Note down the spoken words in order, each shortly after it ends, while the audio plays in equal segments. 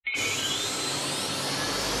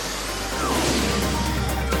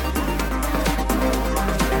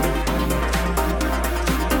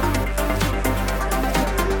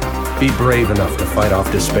Be brave enough to fight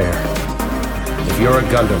off despair. If you're a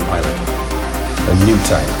Gundam pilot, a new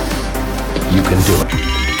type, you can do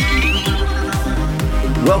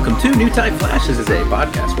it. Welcome to New Type Flash. This is a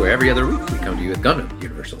podcast where every other week we come to you with Gundam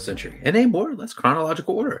Universal Century in a more or less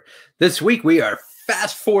chronological order. This week we are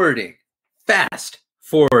fast forwarding to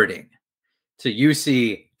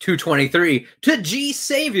UC 223 to G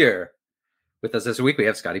Savior. With us this week we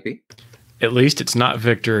have Scotty P. At least it's not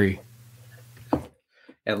Victory.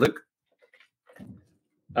 And Luke.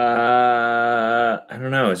 I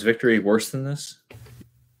don't know. Is Victory worse than this?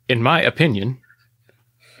 In my opinion.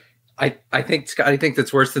 I think Scotty thinks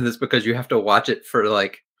it's worse than this because you have to watch it for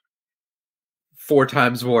like 4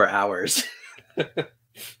 times more hours.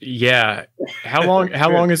 Yeah. How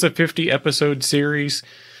long is a 50 episode series?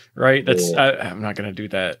 Right? That's I'm not going to do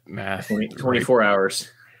that math. 24 right? hours.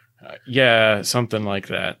 Yeah, something like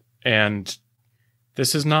that. And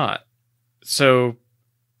this is not. So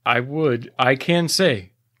I can say,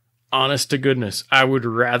 honest to goodness, I would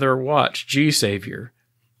rather watch G Savior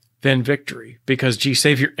than Victory because G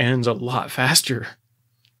Savior ends a lot faster.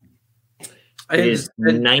 It is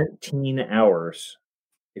 19 hours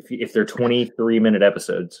if they're 23-minute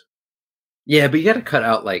episodes. Yeah, but you got to cut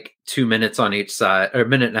out like 2 minutes on each side, or a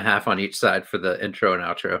minute and a half on each side for the intro and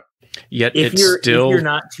outro. Yet if you're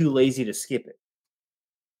not too lazy to skip it.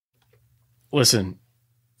 Listen,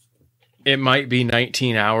 it might be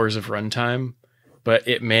 19 hours of runtime, but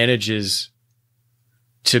it manages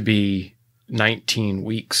to be 19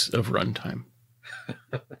 weeks of runtime.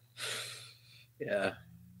 Yeah.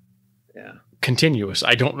 Continuous.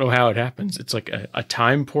 I don't know how it happens. It's like a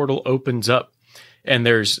time portal opens up and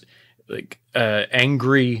there's like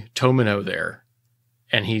angry Tomino there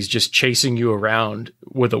and he's just chasing you around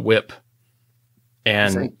with a whip.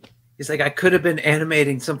 And he's like I could have been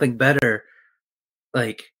animating something better.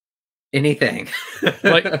 Like anything.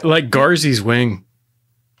 like Garzy's wing.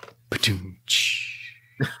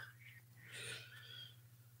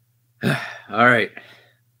 All right.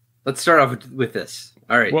 Let's start off with this.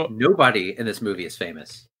 All right. Well, nobody in this movie is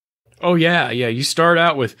famous. Oh, yeah. You start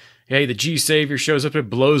out with, hey, the G Savior shows up and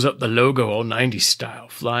blows up the logo all 90s style,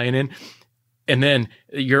 flying in. And then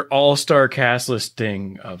your all-star cast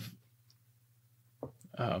listing of...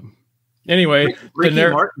 Anyway,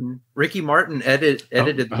 Ricky Martin edited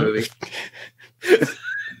the movie.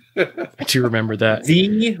 I do remember that.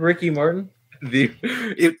 The Ricky Martin?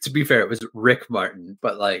 To be fair, it was Rick Martin,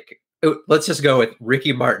 but like, let's just go with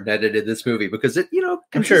Ricky Martin edited this movie because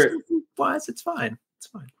I'm sure it's fine. It's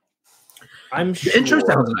fine. I'm sure. The intro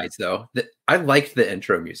sounds nice though. I liked the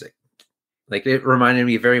intro music. Like it reminded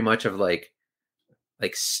me very much of like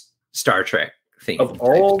Star Trek theme. Of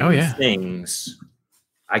all things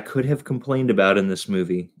I could have complained about in this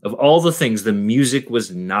movie, of all the things, the music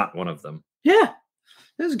was not one of them. Yeah,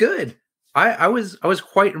 it was good. I was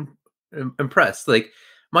quite impressed. Like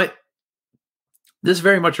this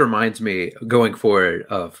very much reminds me going forward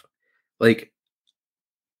of like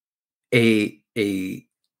a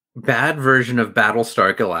bad version of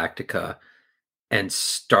Battlestar Galactica and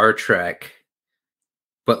Star Trek,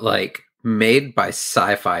 but like made by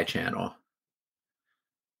Sci-Fi Channel.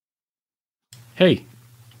 Hey,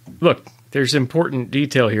 look, there's important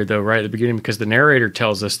detail here, though, right at the beginning, because the narrator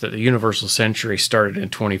tells us that the Universal Century started in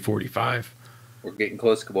 2045. We're getting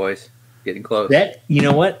close, boys. Getting close. You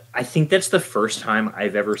know what? I think that's the first time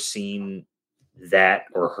I've ever seen that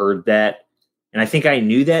or heard that. And I think I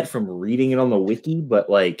knew that from reading it on the wiki,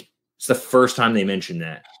 but like it's the first time they mentioned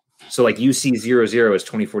that. So like UC00 is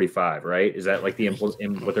 2045, right? Is that like what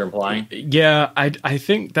they're implying? Yeah, I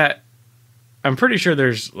think that I'm pretty sure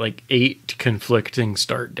there's like 8 conflicting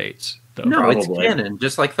start dates. Though. No, Probably. It's canon,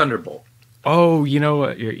 just like Thunderbolt. Oh, you know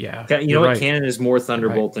what? Yeah. You know what? Canon is more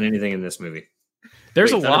Thunderbolt than anything in this movie.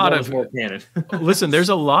 There's a lot of more canon. Listen, there's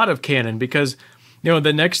a lot of canon because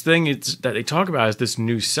the next thing that they talk about is this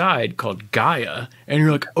new side called Gaia, and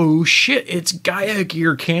you're like, oh shit, it's Gaia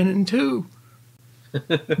Gear canon too.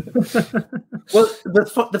 Well,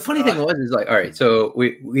 the funny thing is like, all right, so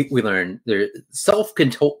we learned there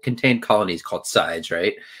self-contained colonies called sides,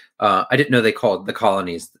 right? I didn't know they called the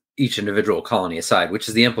colonies each individual colony a side, which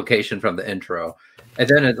is the implication from the intro. And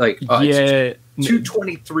then it's like, it's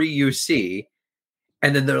 223 UC.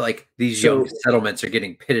 And then they're like, these young settlements are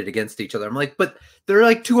getting pitted against each other. I'm like, but they're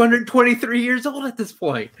like 223 years old at this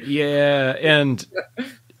point. Yeah, and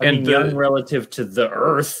young relative to the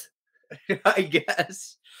Earth, I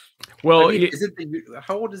guess. Well,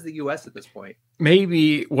 how old is the U.S. at this point?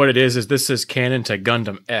 Maybe what it is this is canon to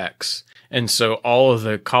Gundam X, and so all of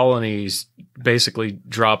the colonies basically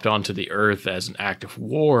dropped onto the Earth as an act of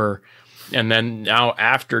war. And then now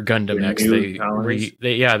after Gundam The X, new colonies?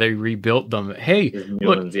 they rebuilt them. Hey, There's new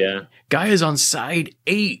look, ones, yeah. guy is on side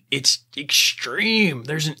 8. It's extreme.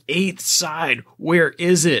 There's an 8th side. Where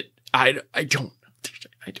is it? I don't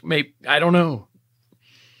know.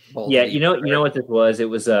 Yeah, you know what this was? It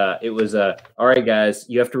was all right, guys,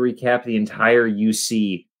 you have to recap the entire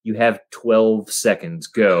UC. You have 12 seconds.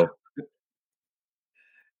 Go.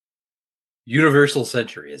 Universal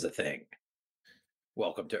Century is a thing.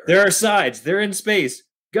 Welcome to Earth. There are sides. They're in space.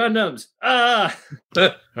 Gundams. Ah.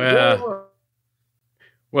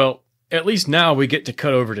 Well, at least now we get to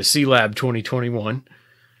cut over to C Lab 2021.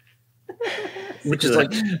 Which is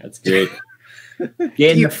like that's good.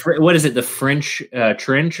 Yeah, what is it? The French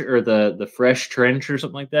trench or the Fresh Trench or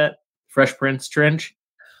something like that? Fresh Prince Trench.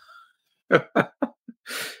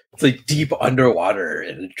 It's like deep underwater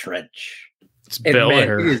in a trench. It's And Bel man,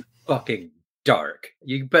 Air. it is fucking dark.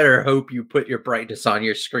 You better hope you put your brightness on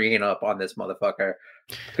your screen up on this motherfucker.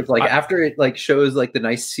 Because like after it like shows like the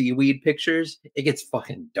nice seaweed pictures, it gets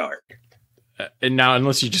fucking dark. And now,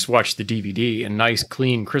 unless you just watch the DVD and nice,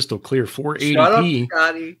 clean, crystal clear 480p. Shut up,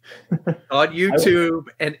 Scotty. On YouTube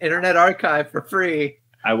and Internet Archive for free.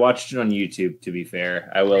 I watched it on YouTube, to be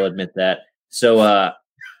fair. I will admit that. So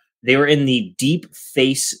they were in the Deep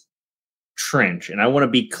Face Trench. And I want to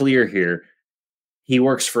be clear here. He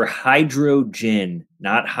works for Hydrogen,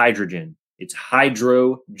 not hydrogen. It's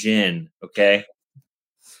Hydrogen, okay?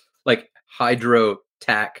 Like Hydro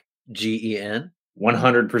Tac GEN.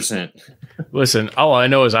 100%. Listen, all I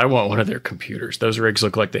know is I want one of their computers. Those rigs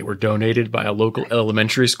look like they were donated by a local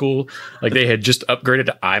elementary school. Like they had just upgraded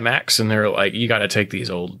to iMacs, and they're like, "You got to take these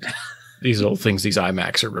old things these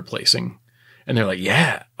iMacs are replacing." And they're like,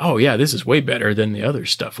 "Yeah, oh yeah, this is way better than the other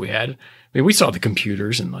stuff we had." I mean, we saw the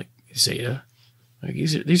computers and like Zeta. Like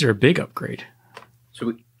these are a big upgrade.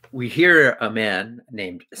 So we hear a man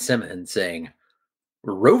named Simmons saying,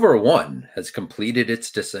 "Rover 1 has completed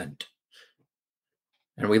its descent."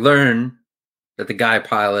 And we learn that the guy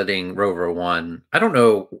piloting Rover 1, I don't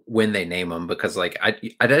know when they name him because like I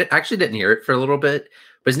actually didn't hear it for a little bit,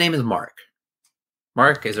 but his name is Mark.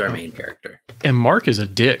 Mark is our main character. And Mark is a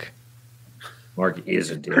dick. Mark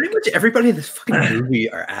is a dick. Pretty much everybody in this fucking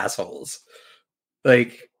movie are assholes.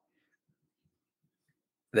 Like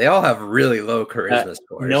they all have really low charisma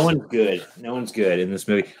scores. No one's good. No one's good in this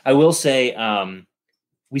movie. I will say,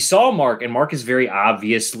 we saw Mark, and Mark is very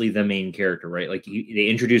obviously the main character, right? Like they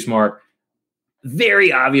introduced Mark,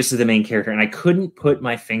 very obviously the main character, and I couldn't put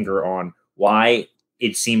my finger on why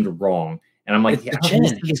it seemed wrong. And I'm like, it's the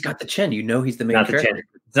chin. He's got the chin. You know he's the main not character. the chin.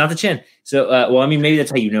 It's not the chin. So, well, I mean, maybe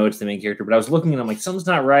that's how you know it's the main character. But I was looking, and I'm like, something's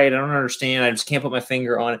not right. I don't understand. I just can't put my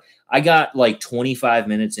finger on it. I got like 25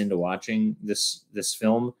 minutes into watching this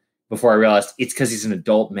film before I realized it's because he's an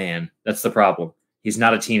adult man. That's the problem. He's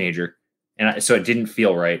not a teenager. And so it didn't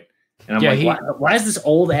feel right. And I'm why is this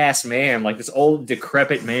old ass man, like this old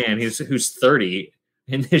decrepit man who's 30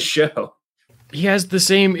 in this show? He has the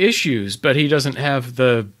same issues, but he doesn't have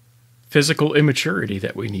the physical immaturity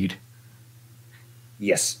that we need.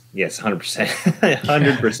 Yes, 100%.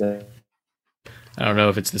 100%. I don't know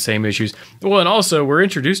if it's the same issues. Well, and also we're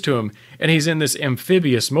introduced to him, and he's in this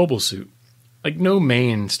amphibious mobile suit. Like no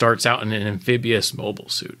main starts out in an amphibious mobile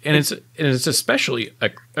suit, and it's especially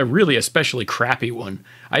a really especially crappy one.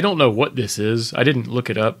 I don't know what this is. I didn't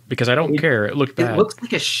look it up because I don't care. It looked bad. It looks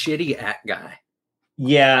like a shitty act guy.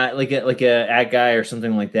 Yeah, like a act guy or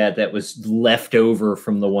something like that that was left over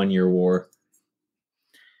from the 1 year war.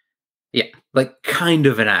 Yeah, like kind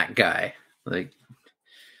of an act guy, like,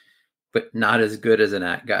 but not as good as an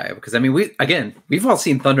act guy. Because I mean, we've all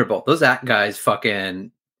seen Thunderbolt. Those act guys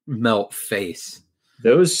fucking melt face.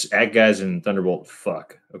 Those act guys in Thunderbolt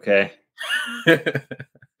fuck, okay?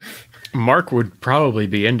 Mark would probably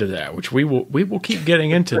be into that, which we will keep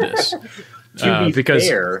getting into this. Because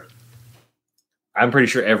fair, I'm pretty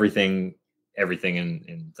sure everything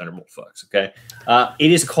in Thunderbolt fucks, okay?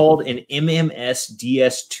 It is called an MMS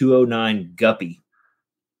DS-209 Guppy.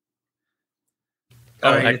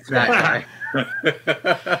 Oh, it's that guy.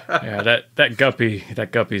 Yeah,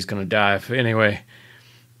 that guppy's gonna die. Anyway.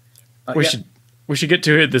 We should get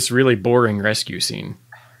to it. This really boring rescue scene.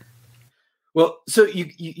 Well, so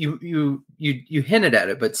you hinted at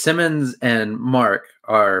it, but Simmons and Mark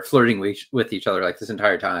are flirting with each other like this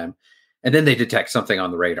entire time, and then they detect something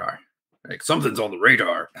on the radar. Like something's on the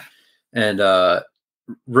radar, and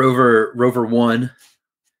Rover 1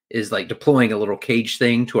 is like deploying a little cage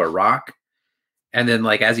thing to a rock, and then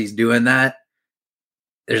like as he's doing that,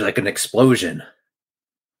 there's like an explosion.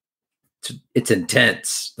 It's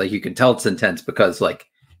intense. Like you can tell it's intense because like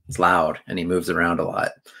it's loud and he moves around a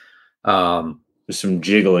lot. There's some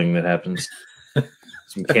jiggling that happens.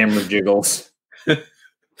 Some camera jiggles. And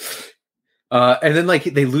then like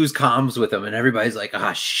they lose comms with him, and everybody's like,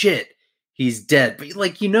 "Ah, shit, he's dead." But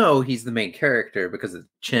like he's the main character because of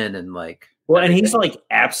Chin and like. Well, and he's like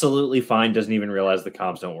absolutely fine. Doesn't even realize the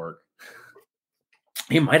comms don't work.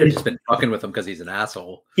 He might have just been fucking with him because he's an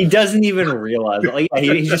asshole. He doesn't even realize. Like,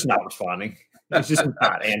 he's just not responding. He's just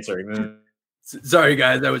not answering. Sorry,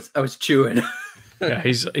 guys. I was chewing. Yeah,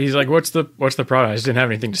 he's like, what's the problem? I just didn't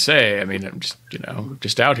have anything to say. I mean, I'm just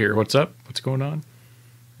just out here. What's up? What's going on?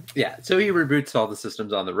 Yeah, so he reboots all the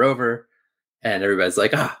systems on the rover, and everybody's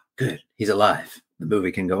like, good, he's alive. The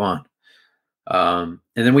movie can go on. And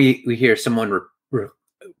then we hear someone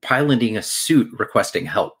piloting a suit requesting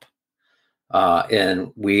help.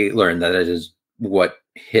 And we learn that it is what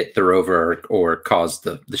hit the rover or caused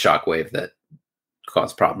the shockwave that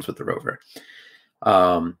caused problems with the rover.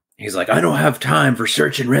 He's like, I don't have time for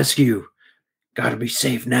search and rescue. Gotta be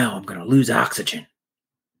safe now. I'm going to lose oxygen.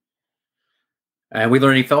 And we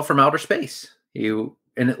learn he fell from outer space. And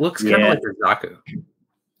it looks kind of like Zaku.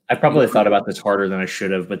 I probably thought about this harder than I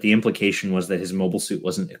should have, but the implication was that his mobile suit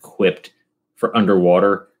wasn't equipped for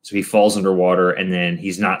underwater. So he falls underwater and then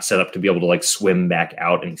he's not set up to be able to like swim back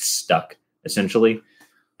out, and he's stuck essentially.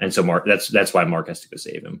 And so Mark, that's why Mark has to go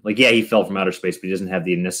save him. Like, yeah, he fell from outer space, but he doesn't have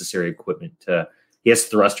the necessary equipment he has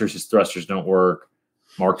thrusters. His thrusters don't work.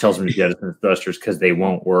 Mark tells him to jettison his thrusters because they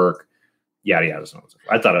won't work. Yada, yada.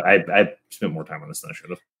 I thought I spent more time on this than I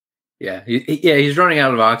should have. Yeah. He's running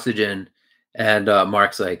out of oxygen. And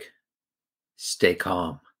Mark's like, stay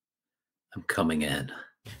calm. I'm coming in.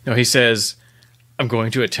 No, he says, I'm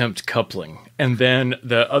going to attempt coupling. And then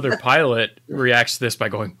the other pilot reacts to this by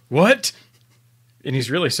going, what? And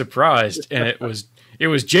he's really surprised. And it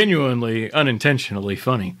was genuinely, unintentionally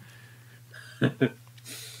funny.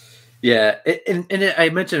 Yeah. I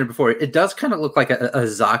mentioned it before. It does kind of look like a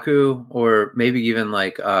Zaku, or maybe even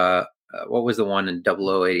like, what was the one in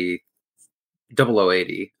 0080? The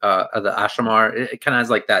Ashamar. It kind of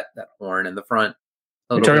has like that horn in the front.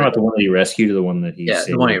 You're talking about the one that he rescued, or the one that he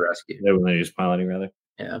the one he rescued. The one that he was piloting, rather.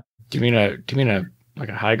 Yeah. Do you mean a like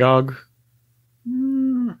a Hygog?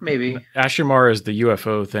 Maybe. Ashamar is the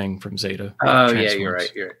UFO thing from Zeta. Oh yeah, you're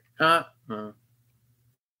right.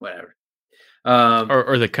 Whatever.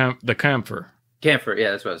 Or the camphor. Camphor,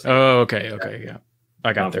 yeah, that's what I was saying. Oh, okay, yeah.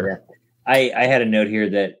 I got there. I had a note here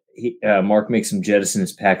that Mark makes him jettison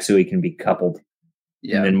his pack so he can be coupled.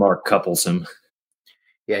 Yeah. And then Mark couples him.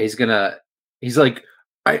 Yeah, he's like,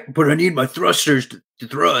 but I need my thrusters to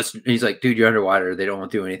thrust. And he's like, dude, you're underwater. They don't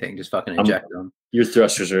want to do anything. Just fucking inject them. Your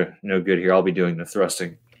thrusters are no good here. I'll be doing the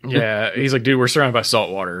thrusting. Yeah, he's like, dude, we're surrounded by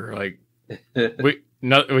salt water. Like,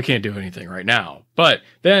 we can't do anything right now. But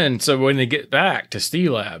then, so when they get back to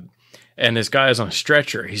C-Lab and this guy is on a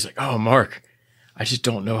stretcher, he's like, oh, Mark, I just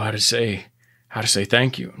don't know how to say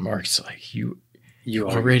thank you. And Mark's like, you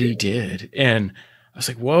already did. And I was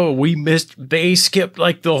like, whoa, they skipped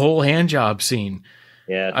like the whole hand job scene.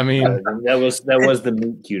 Yeah. I mean, that was the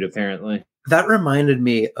meet cute, apparently. That reminded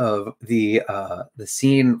me of the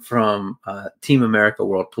scene from Team America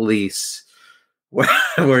World Police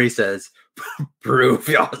where he says, prove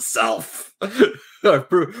yourself.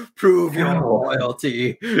 prove your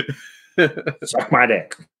loyalty. Suck my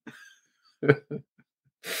dick.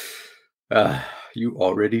 You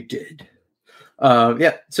already did.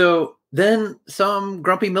 Yeah. So then some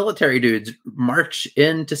grumpy military dudes march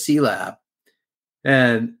into C-Lab,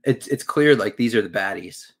 and it's clear like these are the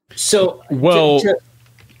baddies. So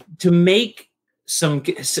to make some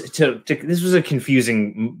this was a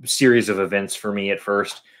confusing series of events for me at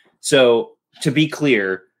first. So to be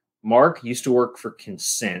clear, Mark used to work for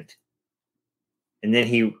Consent, and then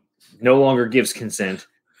he no longer gives consent.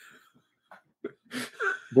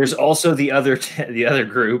 There's also the other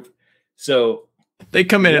group. So they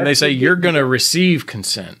come in and they say, you're going to receive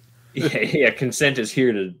consent. Yeah. Consent is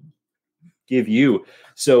here to give you.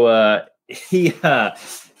 So he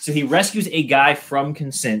rescues a guy from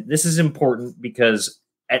Consent. This is important because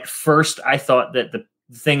at first I thought that the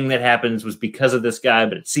thing that happens was because of this guy,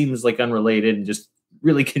 but it seems like unrelated and just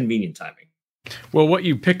really convenient timing. Well, what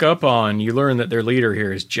you pick up on, you learn that their leader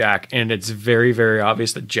here is Jack, and it's very, very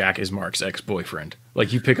obvious that Jack is Mark's ex-boyfriend.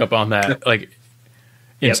 Like, you pick up on that, like,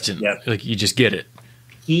 instant. Yep. Like, you just get it.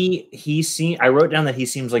 I wrote down that he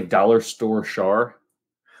seems like Dollar Store Shar.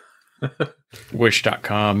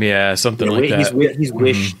 Wish.com, yeah, something like that. He's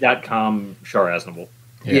Wish.com Shar Aznable.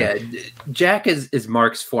 Yeah, Jack is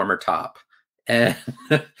Mark's former top. And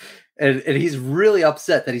he's really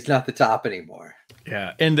upset that he's not the top anymore.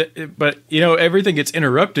 Yeah, but everything gets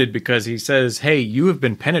interrupted because he says, "Hey, you have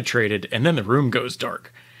been penetrated," and then the room goes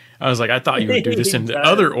dark. I was like, I thought you would do this in the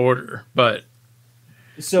other order, but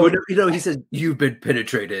so he says you've been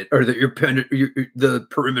penetrated, or that the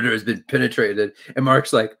perimeter has been penetrated, and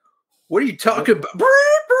Mark's like, "What are you talking about?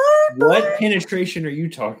 What penetration are you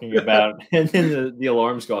talking about?" And then the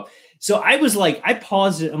alarms go off. So I was like, I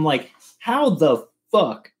paused it. I'm like, how the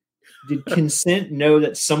fuck did Consent know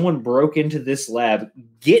that someone broke into this lab,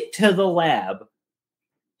 get to the lab,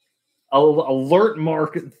 alert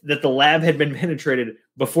Mark that the lab had been penetrated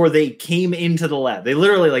before they came into the lab? They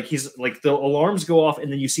literally, like, he's like, the alarms go off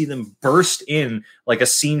and then you see them burst in like a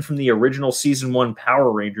scene from the original season 1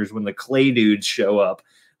 Power Rangers when the clay dudes show up.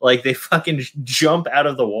 Like, they fucking jump out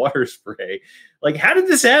of the water spray. Like, how did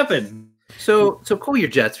this happen? So cool your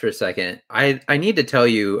jets for a second. I need to tell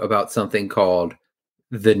you about something called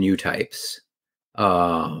the new types.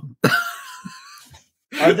 Are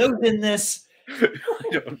those in this? I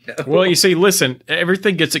don't know. well, you see, listen,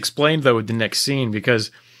 everything gets explained though with the next scene,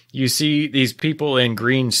 because you see these people in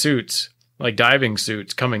green suits, like diving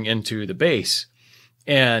suits, coming into the base,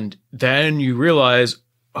 and then you realize,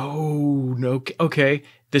 oh no, okay,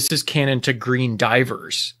 this is canon to Green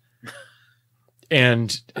Divers.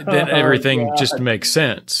 And then everything just makes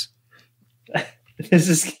sense. This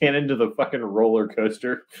is canon to the fucking roller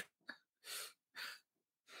coaster.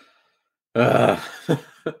 Yeah.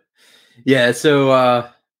 So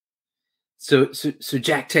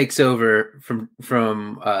Jack takes over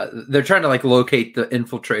from. They're trying to like locate the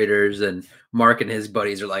infiltrators, and Mark and his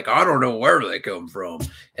buddies are like, I don't know where they come from.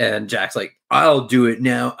 And Jack's like, I'll do it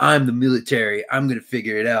now. I'm the military. I'm gonna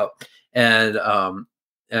figure it out. And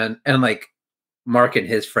like, Mark and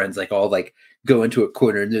his friends like all like go into a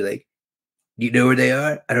corner and they're like, you know where they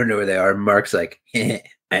are? I don't know where they are. And Mark's like,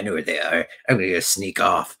 I know where they are. I'm gonna go sneak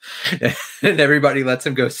off. And everybody lets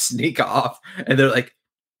him go sneak off. And they're like,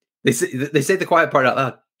 they say the quiet part out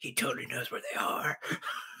loud. He totally knows where they are.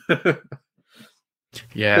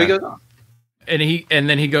 Yeah. So he goes off. And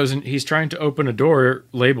then he goes and he's trying to open a door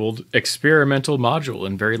labeled experimental module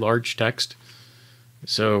in very large text.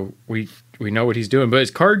 So we know what he's doing, but his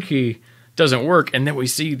card key doesn't work, and then we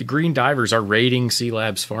see the Green Divers are raiding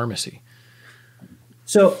C-Lab's pharmacy.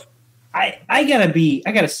 So I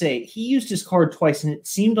gotta say, he used his card twice, and it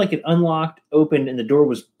seemed like it unlocked, opened, and the door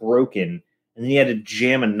was broken, and then he had to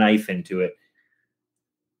jam a knife into it.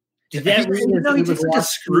 Did that he takes like a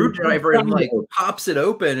screwdriver and like pops it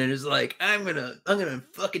open and is like, I'm gonna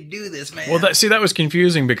fucking do this, man. Well, that was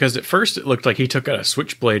confusing, because at first it looked like he took out a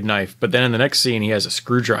switchblade knife, but then in the next scene he has a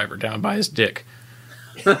screwdriver down by his dick.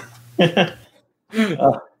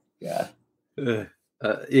 Oh god.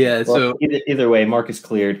 Yeah. So either way, Mark is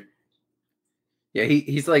cleared. Yeah,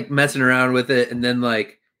 he's like messing around with it, and then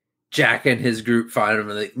like Jack and his group find him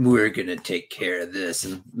and like, we're gonna take care of this,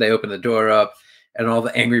 and they open the door up, and all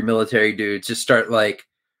the angry military dudes just start like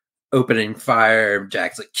opening fire.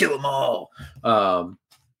 Jack's like, kill them all.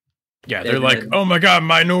 Yeah, they're like, oh my god,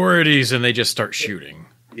 minorities, and they just start shooting.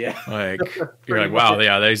 Yeah, like you're like, wow,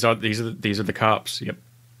 yeah, these are the cops. Yep.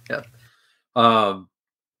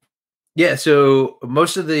 Yeah. So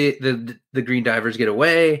most of the Green Divers get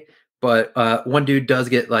away, but one dude does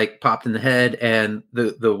get like popped in the head, and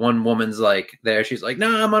the one woman's like there. She's like,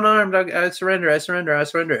 no, I'm unarmed. I surrender.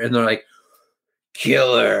 And they're like,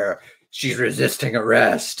 kill her. She's resisting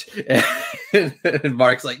arrest. And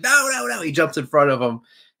Mark's like, no. He jumps in front of him.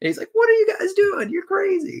 And he's like, what are you guys doing? You're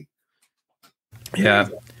crazy. Yeah.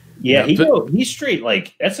 Yeah, he's straight,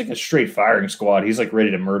 like, that's like a straight firing squad. He's like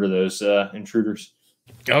ready to murder those intruders.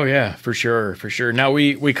 Oh yeah, for sure. Now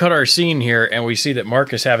we cut our scene here, and we see that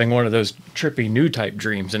Mark is having one of those trippy new type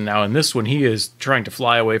dreams, and now in this one he is trying to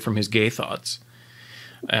fly away from his gay thoughts.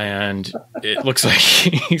 And it looks like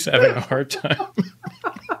he's having a hard time.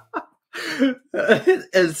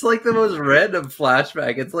 It's like the most random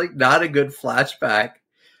flashback. It's like not a good flashback.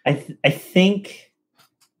 I think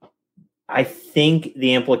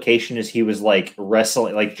the implication is he was like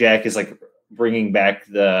wrestling, like Jack is like bringing back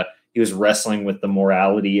he was wrestling with the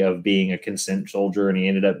morality of being a consent soldier, and he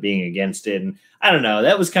ended up being against it. And I don't know,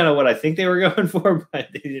 that was kind of what I think they were going for, but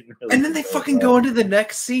they didn't really. And then they fucking go into the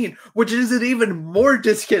next scene, which is an even more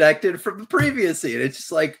disconnected from the previous scene. It's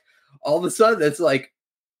just like all of a sudden it's like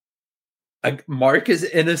Mark is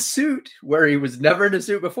in a suit where he was never in a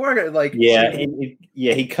suit before. Like,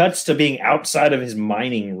 he cuts to being outside of his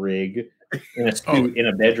mining rig in a suit in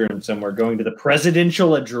a bedroom somewhere, going to the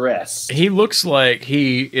presidential address. He looks like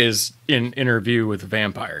he is in Interview with a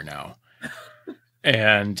Vampire now.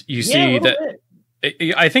 And you see that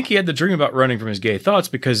I think he had the dream about running from his gay thoughts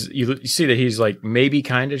because you see that he's like maybe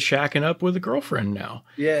kind of shacking up with a girlfriend now.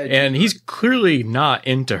 Yeah. And he's clearly not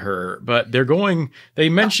into her, but they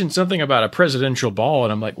mentioned something about a presidential ball.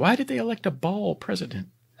 And I'm like, why did they elect a ball president?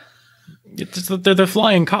 They're the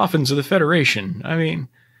flying coffins of the Federation. I mean,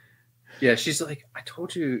 yeah, she's like, I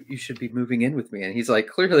told you should be moving in with me. And he's like,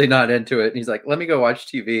 clearly not into it. And he's like, let me go watch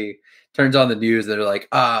TV. Turns on the news. They're like,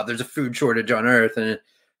 there's a food shortage on Earth. And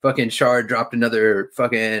fucking Shard dropped another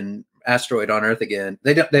fucking asteroid on Earth again.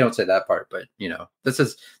 They don't say that part, but you know, this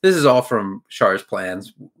is all from Shar's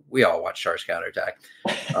plans. We all watch Shar's counterattack.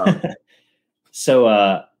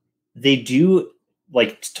 So they do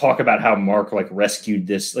like talk about how Mark like rescued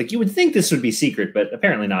this. Like you would think this would be secret, but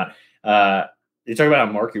apparently not. They talk about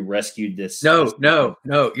how Mark rescued this. No.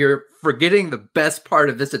 You're forgetting the best part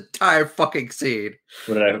of this entire fucking scene.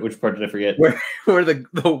 Which part did I forget? Where the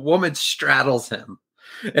woman straddles him.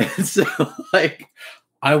 And so, like,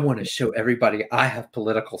 I want to show everybody I have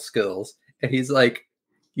political skills. And he's like,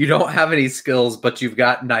 you don't have any skills, but you've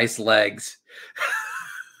got nice legs.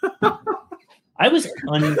 I was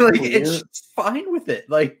unclear. Like, it's fine with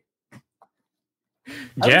it. Like,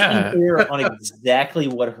 I was unclear on exactly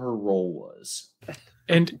what her role was.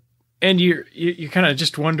 And you're kind of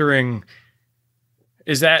just wondering,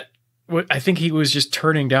 is that what I think he was just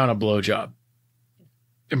turning down a blowjob?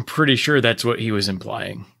 I'm pretty sure that's what he was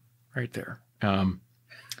implying right there.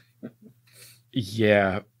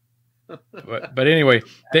 Yeah. But anyway,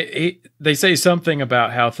 they say something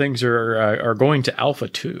about how things are going to Alpha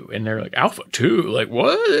 2, and they're like, Alpha 2? Like,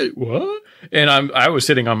 what? And I was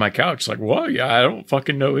sitting on my couch like, what? Yeah, I don't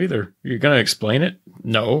fucking know either. You're going to explain it?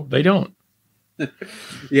 No, they don't.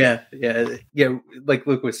 Yeah. Like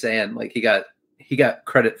Luke was saying, like he got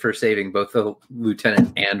credit for saving both the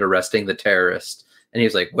lieutenant and arresting the terrorist. And he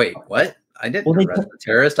was like, wait, what? I didn't arrest the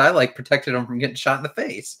terrorist. I like protected him from getting shot in the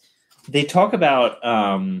face. They talk about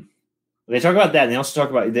that, and they also talk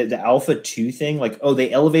about the Alpha 2 thing. Like,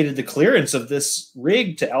 they elevated the clearance of this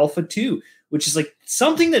rig to Alpha 2, which is like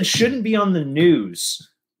something that shouldn't be on the news.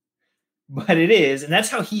 But it is, and that's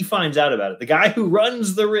how he finds out about it. The guy who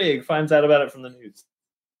runs the rig finds out about it from the news.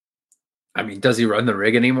 I mean, does he run the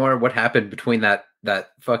rig anymore? What happened between that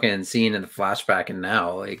fucking scene in the flashback and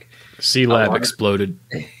now? Like, C-Lab exploded.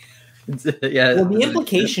 Yeah. Well, the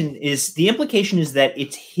implication is that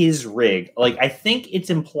it's his rig. Like, I think it's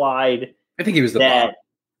implied. I think he was the that bomb.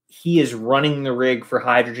 He is running the rig for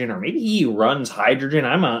hydrogen, or maybe he runs hydrogen.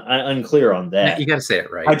 I'm unclear on that. You got to say it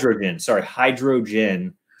right. Hydrogen.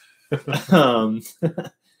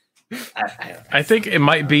 I think it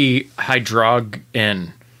might be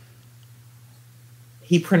hydrogen.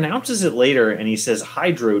 He pronounces it later, and he says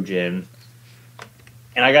hydrogen,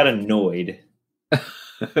 and I got annoyed.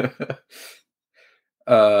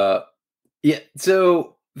 Yeah.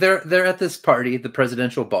 So they're at this party, the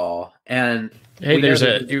presidential ball, and hey,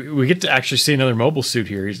 we get to actually see another mobile suit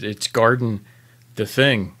here. It's guarding the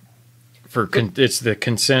thing it's the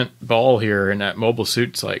consent ball here, and that mobile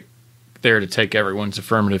suit's like there to take everyone's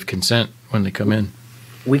affirmative consent when they come in.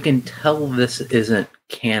 We can tell this isn't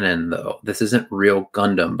canon, though. This isn't real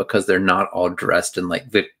Gundam because they're not all dressed in like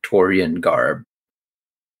Victorian garb.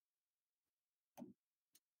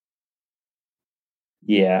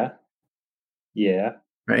 Yeah.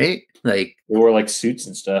 Right? Like they wore like suits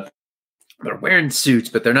and stuff. They're wearing suits,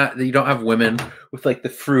 but they're not. You don't have women with like the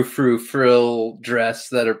frou-frou frill dress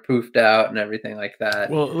that are poofed out and everything like that.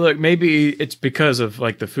 Well, look, maybe it's because of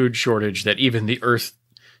like the food shortage that even the Earth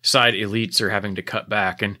side elites are having to cut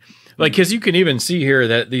back. And like, because you can even see here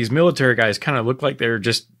that these military guys kind of look like they're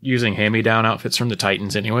just using hand-me-down outfits from the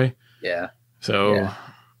Titans anyway. Yeah. So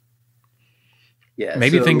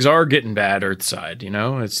maybe things are getting bad Earth side. You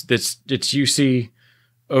know, it's UC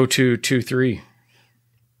 0223.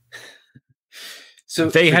 So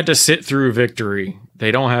they had to sit through victory.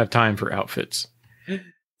 They don't have time for outfits.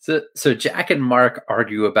 So Jack and Mark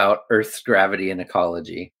argue about Earth's gravity and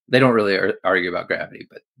ecology. They don't really argue about gravity,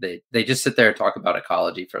 but they just sit there and talk about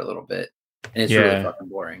ecology for a little bit. And it's really fucking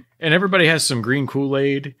boring. And everybody has some green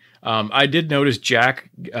Kool-Aid. I did notice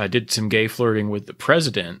Jack did some gay flirting with the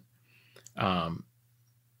president. And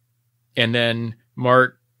then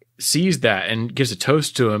Mark sees that and gives a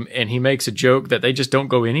toast to him, and he makes a joke that they just don't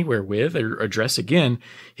go anywhere with or address again.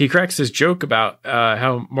 He cracks this joke about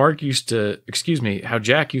how Jack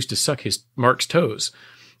used to suck Mark's toes.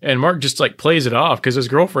 And Mark just like plays it off because his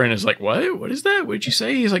girlfriend is like, what is that? What'd you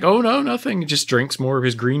say? He's like, oh, no, nothing. He just drinks more of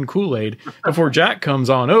his green Kool-Aid before Jack comes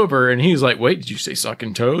on over. And he's like, wait, did you say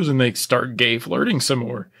sucking toes? And they start gay flirting some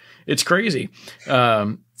more. It's crazy.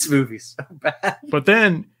 This movie's so bad. But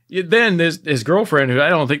then then his girlfriend, who I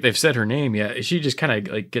don't think they've said her name yet, she just kind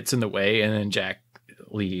of like gets in the way, and then Jack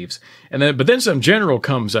leaves. But then some general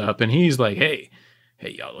comes up, and he's like, hey,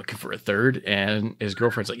 y'all looking for a third? And his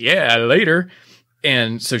girlfriend's like, yeah, later.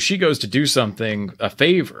 And so she goes to do a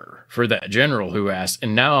favor for that general who asked,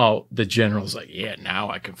 and now the general's like, yeah, now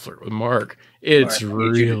I can flirt with Mark. It's Mark, I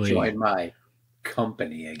need you to really join my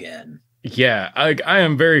company again. Yeah, I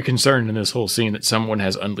am very concerned in this whole scene that someone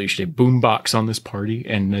has unleashed a boombox on this party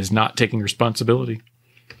and is not taking responsibility.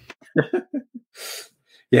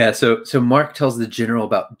 Yeah, so Mark tells the general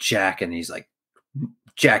about Jack, and he's like,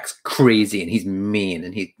 Jack's crazy and he's mean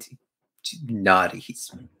and he's naughty. He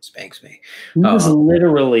spanks me. He was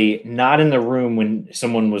literally not in the room when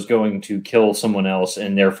someone was going to kill someone else,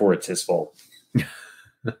 and therefore it's his fault.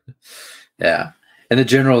 Yeah, and the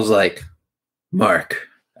general's like, Mark,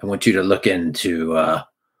 I want you to look into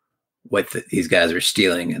what these guys are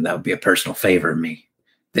stealing, and that would be a personal favor of me.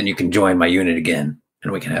 Then you can join my unit again,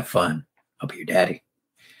 and we can have fun. I'll be your daddy.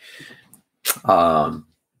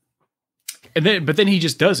 But then he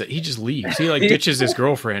just does it. He just leaves. He like ditches his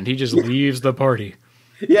girlfriend. He just leaves the party.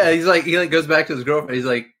 Yeah, he goes back to his girlfriend. He's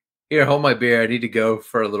like, here, hold my beer. I need to go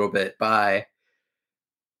for a little bit. Bye.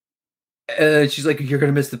 And she's like, you're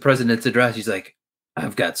gonna miss the president's address. He's like,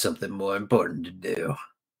 I've got something more important to do.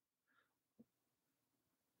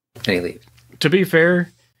 And he leaves. To be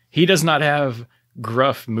fair, he does not have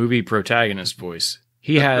gruff movie protagonist voice.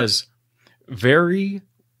 He has very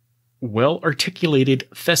well articulated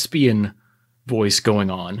thespian voice going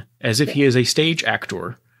on, as if he is a stage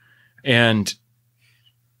actor. And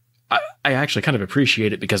I actually kind of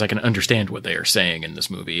appreciate it because I can understand what they are saying in this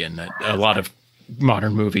movie, and that a lot of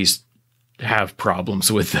modern movies have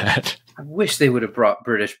problems with that. I wish they would have brought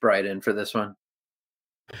British Bride in for this one.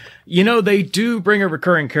 You know, they do bring a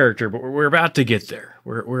recurring character, but we're about to get there.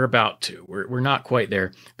 We're about to. We're not quite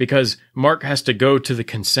there, because Mark has to go to the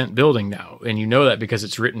consent building now. And you know that because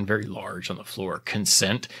it's written very large on the floor,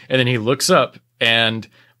 consent. And then he looks up and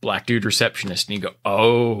black dude receptionist, and you go,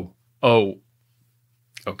 oh,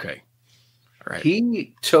 okay. All right.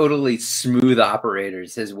 He totally smooth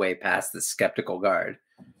operators his way past the skeptical guard.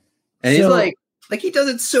 And he's like he does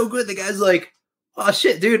it so good. The guy's like, oh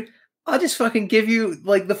shit, dude, I'll just fucking give you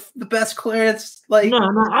like the best clearance. Like, no,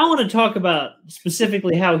 I want to talk about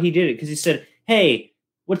specifically how he did it, because he said, "Hey,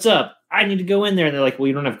 what's up? I need to go in there." And they're like, "Well,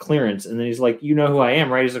 you don't have clearance." And then he's like, "You know who I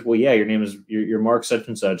am, right?" He's like, "Well, yeah, your name is you're Mark such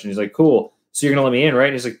and such." And he's like, "Cool. So you're gonna let me in, right?"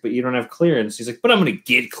 And he's like, "But you don't have clearance." He's like, "But I'm gonna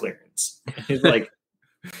get clearance." And he's like,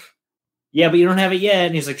 "Yeah, but you don't have it yet."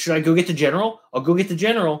 And he's like, "Should I go get the general? I'll go get the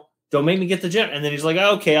general. Don't make me get the general." And then he's like,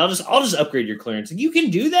 "Okay, I'll just upgrade your clearance." And you can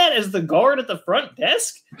do that as the guard at the front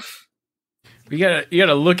desk. You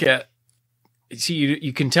gotta look at. See,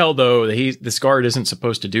 you can tell though that this guard isn't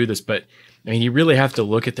supposed to do this, but I mean, you really have to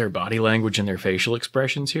look at their body language and their facial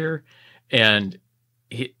expressions here, and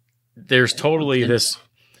there's totally this.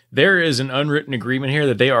 There is an unwritten agreement here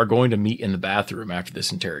that they are going to meet in the bathroom after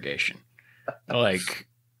this interrogation. Like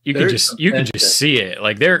you can just see it.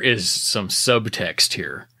 Like there is some subtext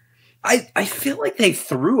here. I feel like they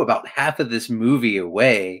threw about half of this movie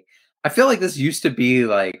away. I feel like this used to be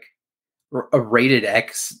like a rated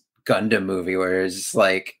X Gundam movie where it's just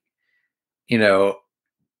like, you know,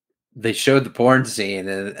 they showed the porn scene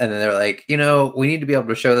and then they're like, you know, we need to be able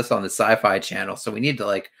to show this on the Sci-Fi Channel, so we need to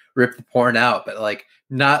like rip the porn out, but like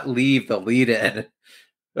not leave the lead in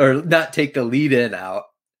or not take the lead in out.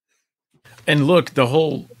 And look, the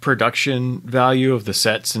whole production value of the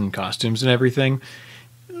sets and costumes and everything,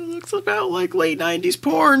 it looks about like late 90s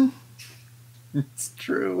porn. It's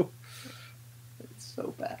true. It's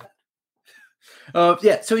so bad.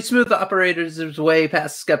 So he smoothed the operators his way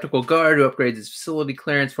past the skeptical guard who upgrades his facility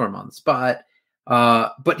clearance for him on the spot.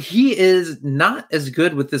 But he is not as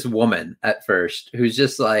good with this woman at first, who's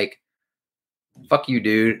just like, fuck you,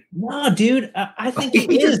 dude. No, dude. I think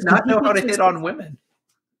he does not know how to hit on women.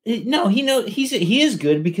 No, he is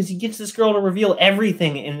good because he gets this girl to reveal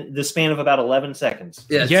everything in the span of about 11 seconds.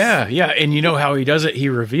 Yes. Yeah. And you know how he does it? He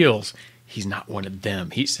reveals he's not one of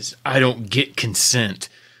them. He says, I don't get consent.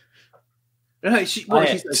 No,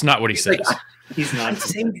 it's not what he says. Like, he's not. I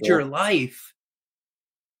saved your life.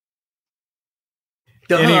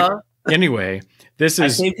 Duh. Anyway, this is. I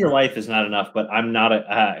saved your life is not enough, but I'm not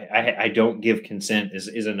I don't give consent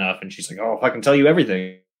is enough. And she's like, oh, I can tell you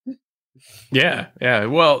everything. Yeah.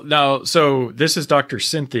 Well, now, so this is Dr.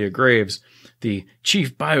 Cynthia Graves, the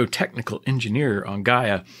chief biotechnical engineer on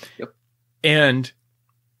Gaia. Yep. And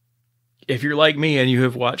if you're like me and you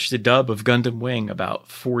have watched the dub of Gundam Wing about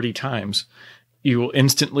 40 times, you will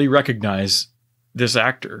instantly recognize this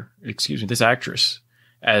actress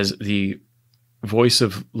as the voice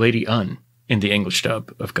of Lady Un in the English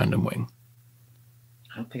dub of Gundam Wing.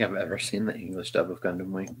 I don't think I've ever seen the English dub of Gundam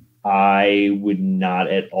Wing. I would not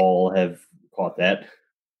at all have caught that.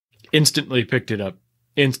 Instantly picked it up.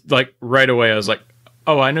 Like right away, I was like,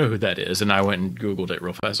 oh, I know who that is. And I went and Googled it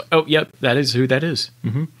real fast. Oh, yep, that is who that is.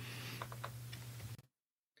 Mm-hmm.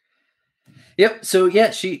 Yep. So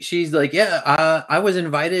yeah, she's like, yeah, I was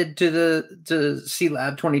invited to see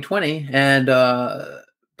Lab 2020, and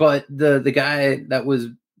but the guy that was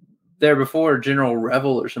there before, General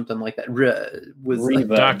Revel or something like that, was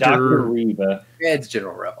Reva, like Dr. Reva. Yeah, it's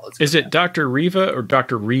General Revel. Is it Dr. Reva or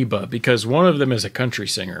Dr. Reba? Because one of them is a country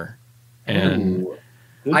singer, and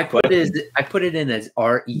I put it in as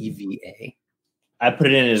REVA. I put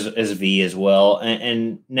it in as V as well.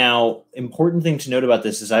 And now, important thing to note about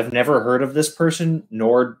this is I've never heard of this person,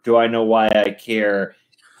 nor do I know why I care.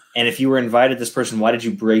 And if you were invited this person, why did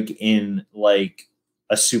you break in like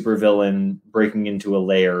a supervillain breaking into a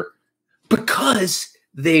lair? Because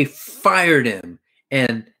they fired him,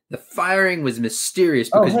 and the firing was mysterious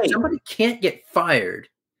because somebody can't get fired.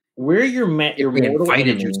 We're your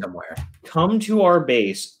invited you somewhere. Come to our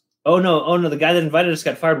base. Oh no! The guy that invited us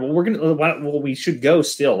got fired. Well, we should go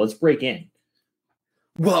still. Let's break in.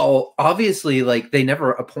 Well, obviously, like they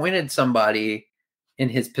never appointed somebody in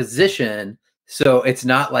his position, so it's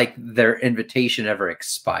not like their invitation ever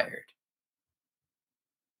expired.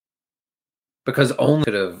 Because only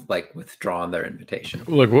could have like withdrawn their invitation.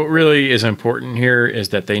 Look, what really is important here is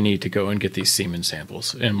that they need to go and get these semen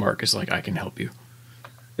samples. And Mark is like, I can help you.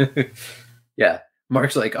 Yeah.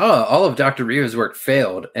 Mark's like, oh, all of Dr. Reva's work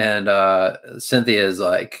failed. And Cynthia is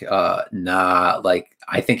like, nah, like,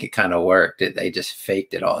 I think it kind of worked. They just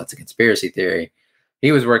faked it all. It's a conspiracy theory.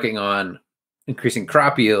 He was working on increasing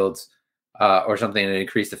crop yields or something to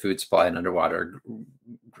increase the food supply and underwater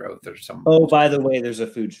growth or something. Oh, by the way, there's a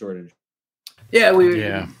food shortage.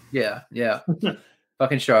 Yeah, yeah.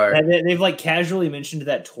 Fucking sure. They've like casually mentioned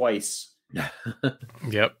that twice.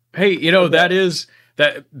 Yep. Hey, you know, that is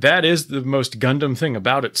the most Gundam thing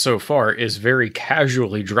about it so far, is very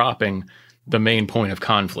casually dropping the main point of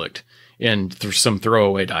conflict in some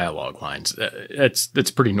throwaway dialogue lines.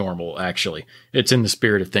 That's pretty normal, actually. It's in the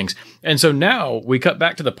spirit of things. And so now we cut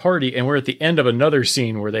back to the party, and we're at the end of another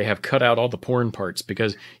scene where they have cut out all the porn parts,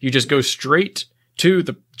 because you just go straight to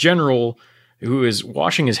the general who is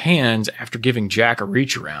washing his hands after giving Jack a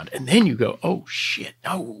reach around. And then you go, oh shit,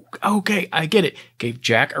 no, okay, I get it. Gave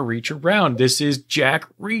Jack a reach around. This is Jack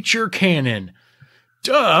Reacher canon.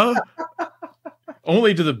 Duh.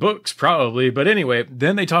 Only to the books, probably. But anyway,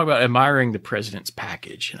 then they talk about admiring the president's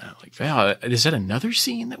package. And I'm like, wow, is that another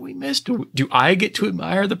scene that we missed? Do I get to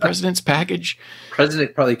admire the president's package?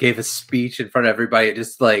 President probably gave a speech in front of everybody,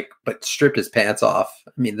 just like, but stripped his pants off.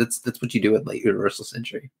 I mean, that's what you do at late Universal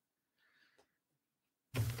Century.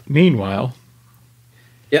 Meanwhile,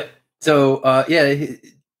 yep. So,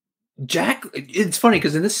 Jack. It's funny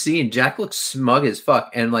because in this scene, Jack looks smug as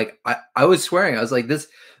fuck, and like I was swearing, I was like,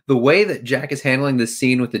 the way that Jack is handling this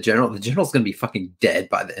scene with the general's going to be fucking dead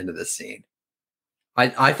by the end of this scene.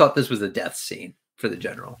 I thought this was a death scene for the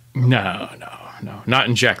general. No, not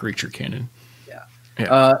in Jack Reacher canon.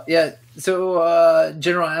 Yeah. So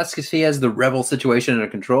General asks if he has the rebel situation under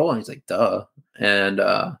control, and he's like, duh. And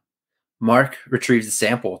Mark retrieves the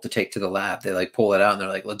sample to take to the lab. They like pull it out and they're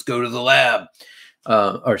like, let's go to the lab.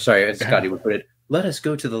 Or sorry, as Scotty would put it, let us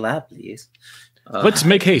go to the lab, please. Let's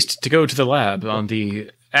make haste to go to the lab on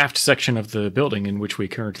the aft section of the building in which we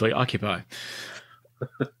currently occupy.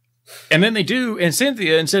 And then they do, and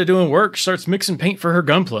Cynthia, instead of doing work, starts mixing paint for her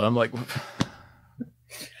Gunpla. I'm like,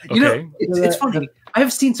 okay. You know, it's funny. I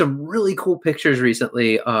have seen some really cool pictures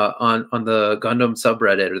recently on the Gundam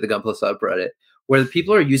subreddit or the Gunpla subreddit, where the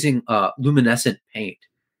people are using luminescent paint.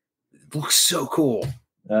 It looks so cool.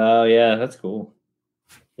 Oh yeah, that's cool.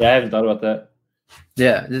 Yeah, I haven't thought about that.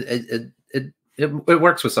 Yeah, it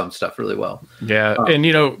works with some stuff really well. Yeah, and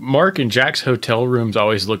you know, Mark and Jack's hotel rooms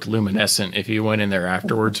always looked luminescent if you went in there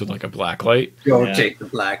afterwards with like a black light. Don't take the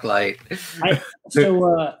black light.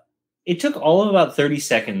 It took all of about 30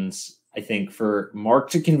 seconds, I think, for Mark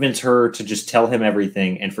to convince her to just tell him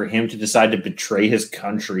everything, and for him to decide to betray his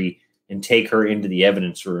country and take her into the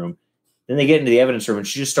evidence room. Then they get into the evidence room and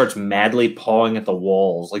she just starts madly pawing at the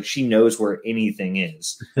walls like she knows where anything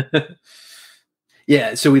is.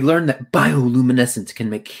 Yeah, so we learned that bioluminescence can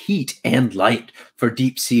make heat and light for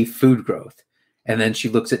deep sea food growth. And then she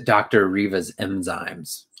looks at Dr. Reva's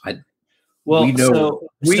enzymes. We know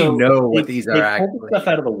what these are actually. They pull the stuff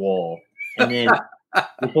out of the wall, and then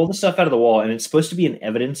they pull the stuff out of the wall, and it's supposed to be an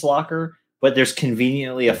evidence locker, but there's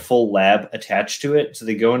conveniently a full lab attached to it. So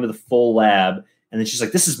they go into the full lab, And then she's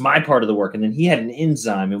like, this is my part of the work. And then he had an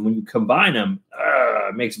enzyme. And when you combine them,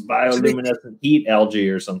 it makes bioluminescent heat algae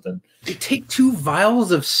or something. They take 2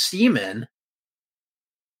 vials of semen.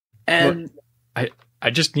 And look, I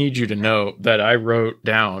just need you to know that I wrote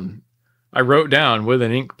down with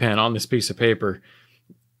an ink pen on this piece of paper,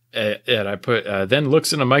 and I put, then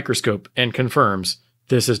looks in a microscope and confirms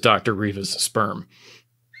this is Dr. Riva's sperm.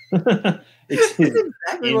 It's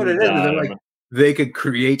exactly what it is. They're like, they could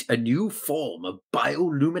create a new form of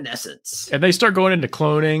bioluminescence. And they start going into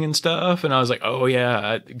cloning and stuff. And I was like, oh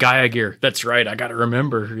yeah, Gaia gear. That's right. I got to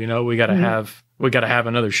remember, we got to have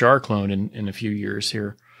another Char clone in a few years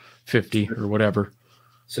here, 50 or whatever.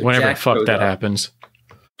 So whenever Jack the fuck that up. happens.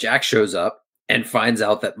 Jack shows up and finds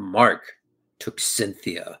out that Mark took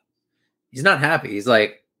Cynthia. He's not happy. He's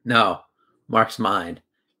like, no, Mark's mine.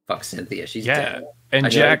 Fuck Cynthia. She's dead. And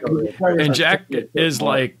Jack is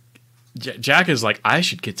like, Jack is like, I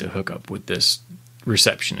should get to hook up with this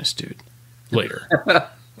receptionist dude later.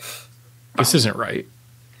 This isn't right.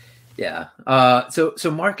 Yeah. So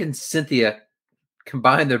Mark and Cynthia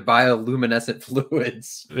combine their bioluminescent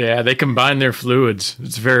fluids. Yeah, they combine their fluids.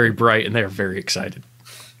 It's very bright, and they're very excited.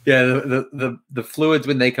 Yeah, the fluids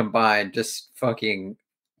when they combine just fucking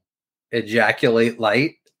ejaculate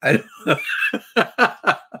light. I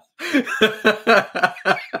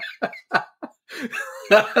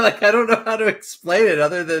don't know how to explain it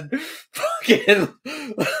other than fucking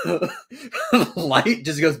light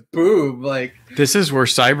just goes boom. Like, this is where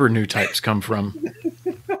cyber new types come from.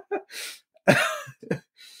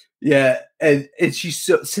 Yeah, and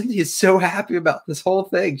Cynthia's so happy about this whole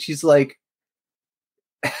thing. She's like,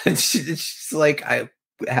 she's like, I'm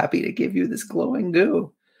happy to give you this glowing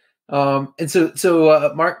goo. And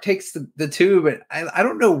so Mark takes the tube, and I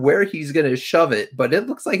don't know where he's gonna shove it, but it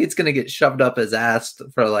looks like it's gonna get shoved up his ass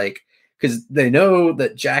for like, because they know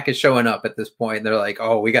that Jack is showing up at this point. They're like,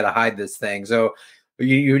 oh, we gotta hide this thing. So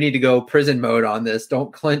you need to go prison mode on this.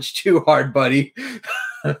 Don't clench too hard, buddy.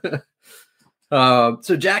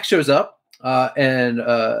 So Jack shows up and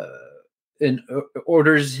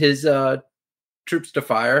orders his troops to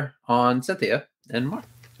fire on Cynthia and Mark.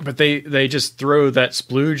 But they just throw that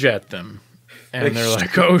splooge at them, and they're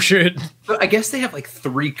like, "Oh shit!" So I guess they have like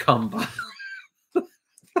 3 cum vials.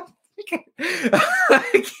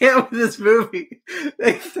 I can't with this movie.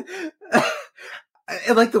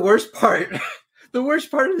 And like the worst part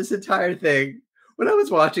of this entire thing, when I was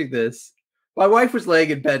watching this, my wife was laying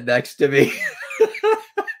in bed next to me.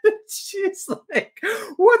 She's like,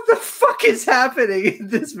 "What the fuck is happening in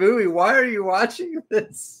this movie? Why are you watching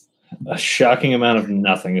this?" A shocking amount of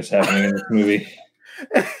nothing is happening in this movie.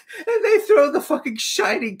 And they throw the fucking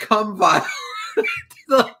shiny cum vial to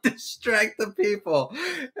like distract the people.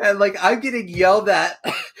 And like, I'm getting yelled at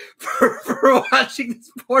for watching this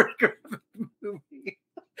pornographic movie.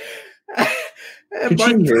 Could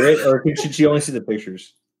she hear it, or should she only see the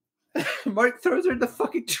pictures? Mark throws her in the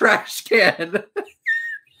fucking trash can.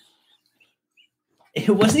 It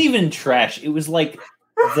wasn't even trash. It was like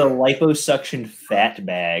the liposuction fat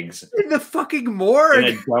bags in the fucking morgue.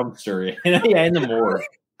 In a dumpster. Yeah, in the morgue.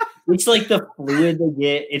 It's like the fluid they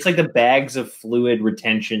get. It's like the bags of fluid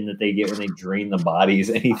retention that they get when they drain the bodies,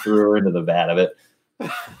 and he threw her into the vat of it.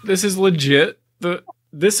 This is legit.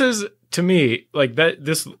 This is, to me, like that.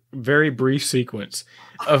 This very brief sequence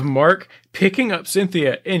of Mark picking up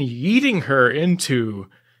Cynthia and yeeting her into.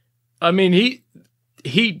 I mean,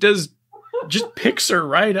 he does just picks her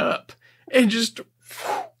right up and just.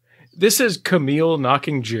 This is Camille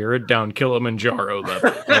knocking Jared down Kilimanjaro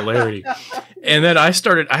level hilarity. And then I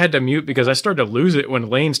had to mute because I started to lose it when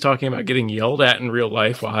Lane's talking about getting yelled at in real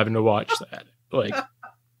life while having to watch that. Like,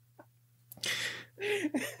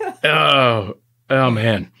 oh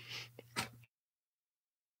man,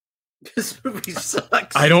 this movie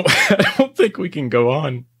sucks. I don't think we can go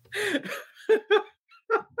on.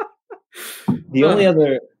 The only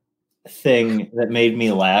other thing that made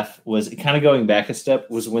me laugh was kind of going back a step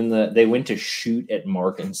was when they went to shoot at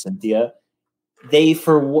Mark and Cynthia. They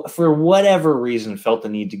for whatever reason felt the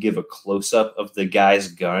need to give a close up of the guy's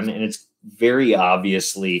gun, and it's very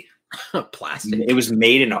obviously plastic. It was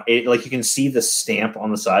made in like you can see the stamp on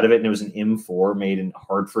the side of it, and it was an M4 made in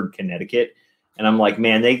Hartford, Connecticut. And I'm like,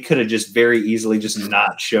 man, they could have just very easily just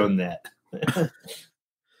not shown that.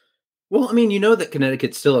 Well, I mean, you know that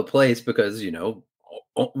Connecticut's still a place because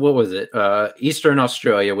what was it? Eastern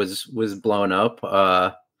Australia was blown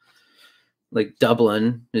up. Like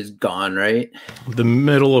Dublin is gone, right? The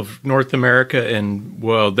middle of North America, and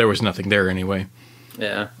well, there was nothing there anyway.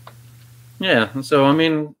 Yeah. So I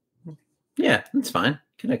mean, yeah, it's fine.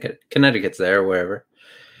 Connecticut's there, wherever.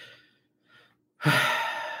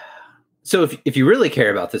 So if you really care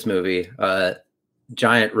about this movie,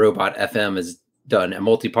 Giant Robot FM has done a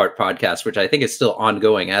multi-part podcast, which I think is still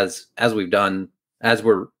ongoing as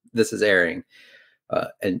this is airing,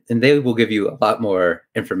 and they will give you a lot more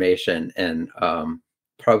information and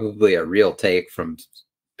probably a real take from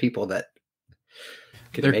people that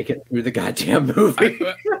can make it through the goddamn movie.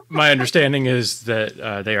 My understanding is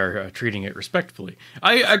that they are treating it respectfully.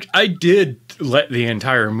 I did let the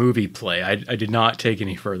entire movie play. I did not take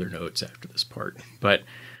any further notes after this part, but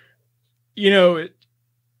the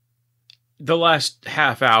last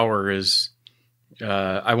half hour is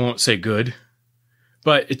I won't say good,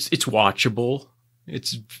 but it's watchable.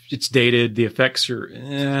 It's dated. The effects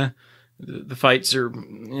are the fights are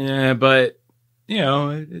but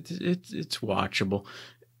it's watchable.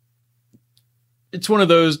 It's one of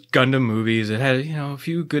those Gundam movies that had a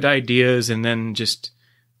few good ideas, and then just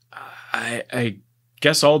I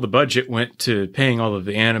guess all the budget went to paying all of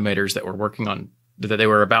the animators that were working on that they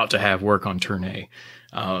were about to have work on Turn A,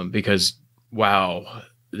 because wow,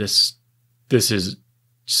 this is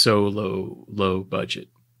so low budget,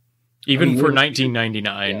 even for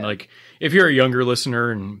 1999. Yeah. Like, if you're a younger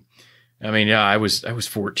listener, and I was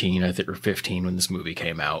 14, I think, or 15 when this movie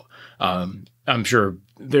came out. I'm sure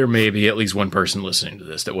there may be at least one person listening to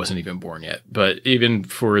this that wasn't even born yet. But even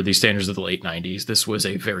for the standards of the late 90s, this was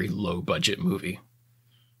a very low budget movie.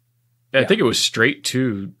 I think it was straight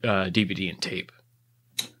to DVD and tape.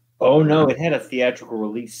 Oh no, it had a theatrical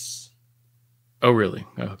release. Oh really?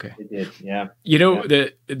 Oh, okay. It did, yeah.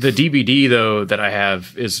 The DVD though that I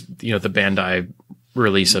have is the Bandai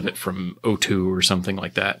release of it from 2002 or something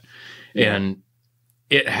like that. Yeah. And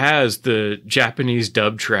it has the Japanese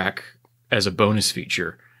dub track as a bonus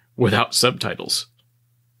feature without subtitles.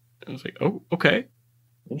 I was like, oh, okay.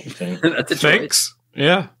 Interesting. That's a Thanks. Choice.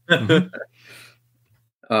 Yeah. Mm-hmm.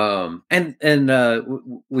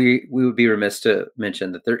 We would be remiss to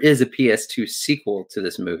mention that there is a PS2 sequel to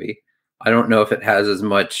this movie. I don't know if it has as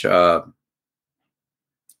much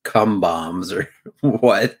cum bombs or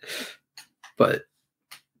what, but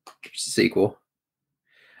there's a sequel.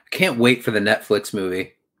 I can't wait for the Netflix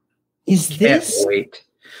movie. Is this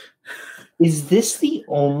the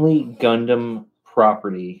only Gundam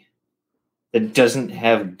property that doesn't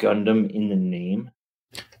have Gundam in the name?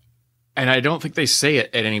 And I don't think they say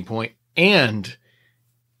it at any point. And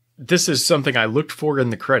this is something I looked for in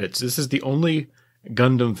the credits. This is the only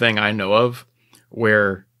Gundam thing I know of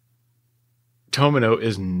where Tomino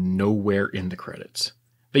is nowhere in the credits.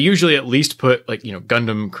 They usually at least put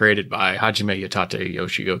Gundam created by Hajime Yatate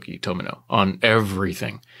Yoshioki Tomino on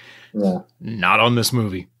everything. Yeah. Not on this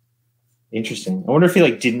movie. Interesting. I wonder if he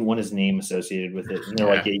didn't want his name associated with it. And they're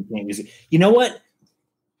like, yeah, you can't use it. You know what?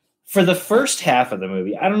 For the first half of the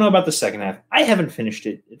movie, I don't know about the second half. I haven't finished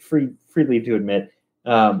it. Freely to admit.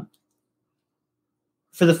 For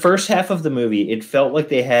the first half of the movie, it felt like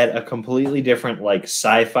they had a completely different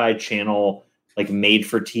sci-fi channel, made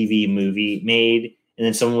for TV movie made. And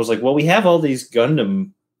then someone was like, well, we have all these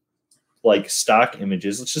Gundam stock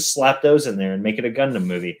images. Let's just slap those in there and make it a Gundam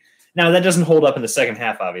movie. Now, that doesn't hold up in the second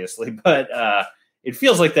half, obviously, but it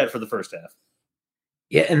feels like that for the first half.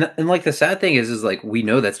 Yeah, and the sad thing is we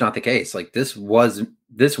know that's not the case. This was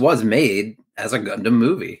made as a Gundam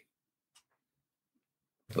movie.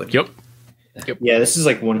 Yep. Yeah, this is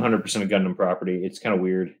 100% a Gundam property. It's kind of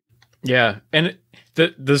weird. Yeah, and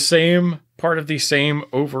the same part of the same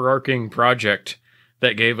overarching project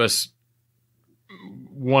that gave us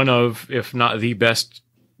one of, if not the best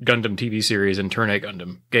Gundam TV series in Turn A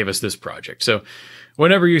Gundam, gave us this project. So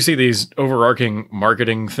whenever you see these overarching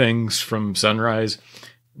marketing things from Sunrise,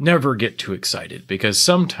 never get too excited, because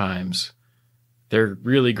sometimes they're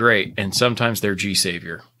really great and sometimes they're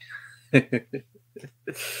G-Savior. It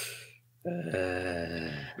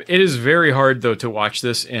is very hard, though, to watch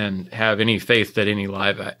this and have any faith that any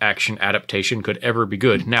live action adaptation could ever be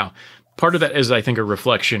good. Now, part of that is, I think, a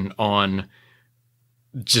reflection on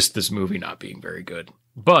just this movie not being very good.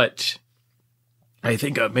 But I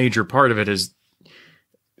think a major part of it is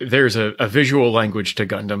there's a visual language to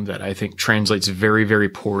Gundam that I think translates very, very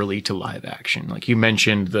poorly to live action. Like you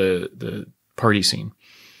mentioned, the party scene.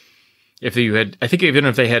 I think even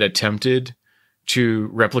if they had attempted to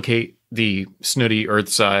replicate the snooty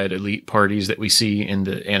Earthside elite parties that we see in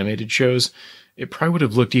the animated shows, it probably would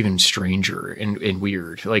have looked even stranger and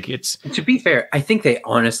weird. To be fair, I think they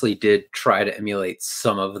honestly did try to emulate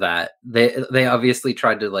some of that. They obviously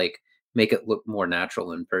tried to make it look more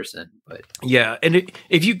natural in person, but yeah. And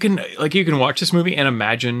if you can watch this movie and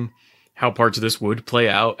imagine how parts of this would play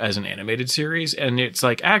out as an animated series, and it's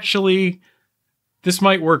actually this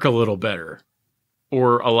might work a little better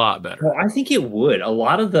or a lot better. Well, I think it would. A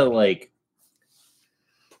lot of the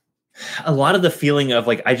A lot of the feeling of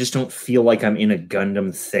like I just don't feel like I'm in a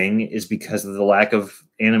Gundam thing is because of the lack of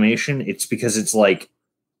animation. It's because it's like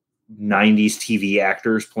 90s TV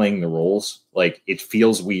actors playing the roles. Like it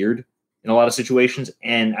feels weird in a lot of situations.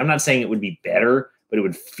 And I'm not saying it would be better, but it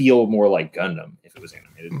would feel more like Gundam if it was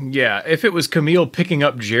animated. Yeah, if it was Camille picking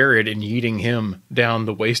up Jared and yeeting him down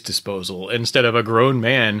the waste disposal instead of a grown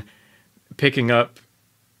man picking up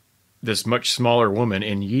this much smaller woman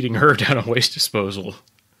and yeeting her down a waste disposal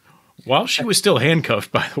while she was still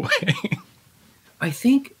handcuffed, by the way. I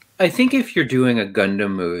think if you're doing a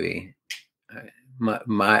Gundam movie,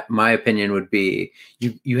 my opinion would be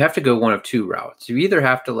you have to go one of two routes. You either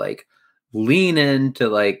have to like lean into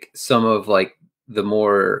like some of like the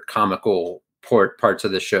more comical parts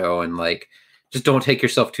of the show and like just don't take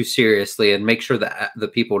yourself too seriously and make sure that the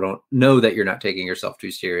people don't know that you're not taking yourself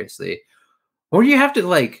too seriously, or you have to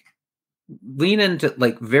like lean into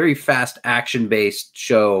like very fast action based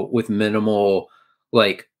show with minimal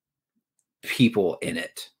like people in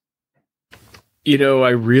it. You know,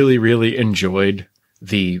 I really, really enjoyed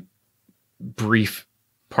the brief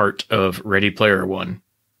part of Ready Player One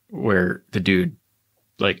where the dude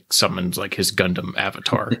like summons like his Gundam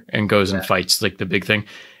avatar and goes and fights like the big thing.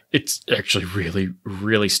 It's actually really,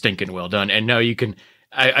 really stinking well done. And now you can,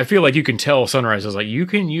 I feel like you can tell Sunrise is like, you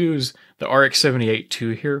can use the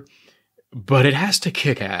RX-78-2 here, but it has to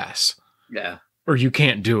kick ass. Yeah. Or you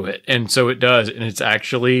can't do it. And so it does. And it's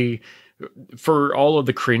actually, for all of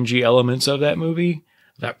the cringy elements of that movie,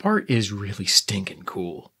 that part is really stinking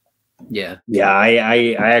cool. Yeah. Yeah,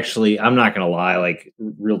 I actually, I'm not gonna lie, like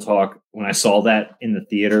real talk, when I saw that in the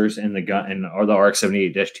theaters and the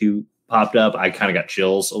RX-78-2 popped up, I kind of got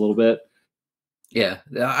chills a little bit. Yeah,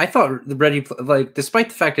 I thought the Ready, like, despite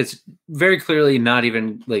the fact it's very clearly not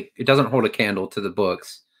even like it doesn't hold a candle to the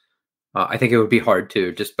books. I think it would be hard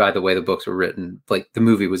to, just by the way the books were written. Like the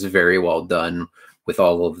movie was very well done with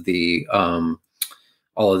all of the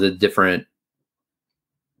different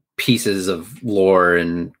pieces of lore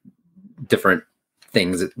and different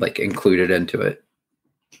things that, like included into it.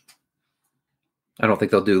 I don't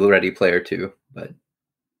think they'll do Ready Player 2, but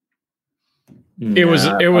it was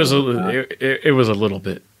a little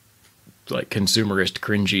bit like consumerist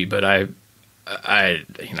cringy, but I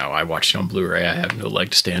watched it on Blu-ray. I have no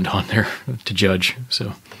leg to stand on there to judge.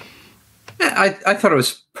 So I thought it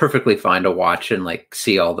was perfectly fine to watch and like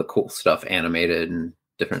see all the cool stuff animated in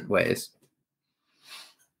different ways.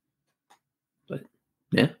 But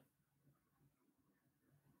yeah.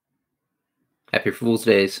 Happy Fool's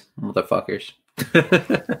Days, motherfuckers.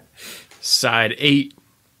 Side 8.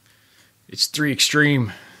 It's 3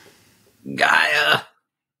 Extreme. Gaia.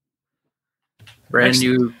 Brand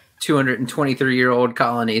new 223-year-old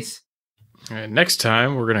colonies. Next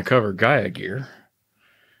time, we're going to cover Gaia Gear.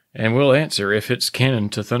 And we'll answer if it's canon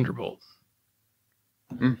to Thunderbolt.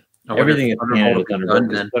 Everything is canon to Thunderbolt.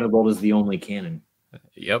 Because Thunderbolt is the only canon.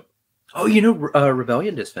 Yep. Oh, you know,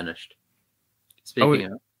 Rebellion just finished. Speaking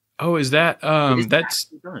of. Oh, is that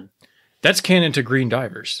that's canon to Green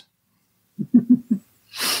Divers?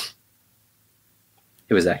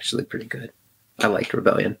 It was actually pretty good. I liked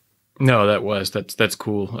Rebellion. No, that's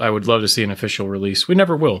cool. I would love to see an official release. We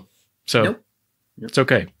never will, so Nope. It's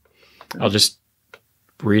okay. I'll just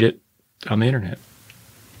read it on the internet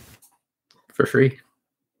for free.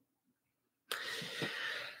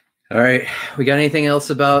 All right, we got anything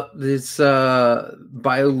else about this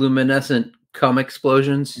bioluminescent cum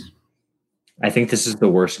explosions? I think this is the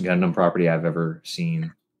worst Gundam property I've ever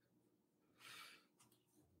seen.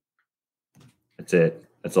 That's it.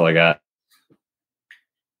 That's all I got.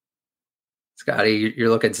 Scotty, you're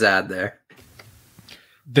looking sad there.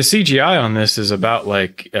 The CGI on this is about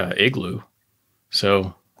like Igloo.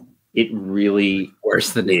 So it really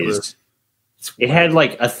worse than Igloo. It had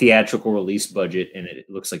like a theatrical release budget and it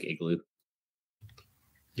looks like Igloo.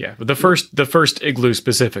 Yeah, but the first Igloo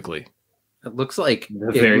specifically. It looks like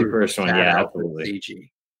the very first one. Yeah, absolutely. CG.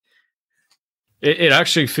 It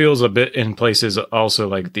actually feels a bit in places also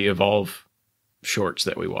like the Evolve shorts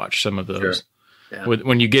that we watch. Some of those. Sure. Yeah.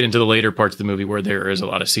 When you get into the later parts of the movie where there is a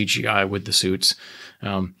lot of CGI with the suits.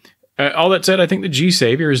 All that said, I think the G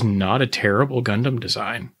Savior is not a terrible Gundam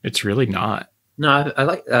design. It's really not. No, I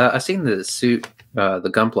like. I've seen the suit, the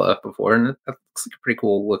Gunpla before, and it looks like a pretty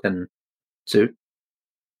cool looking suit.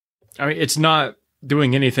 I mean, it's not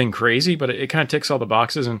doing anything crazy, but it kind of ticks all the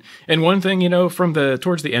boxes. And one thing, you know, from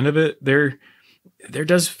towards the end of it, there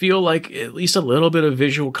does feel like at least a little bit of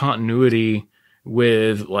visual continuity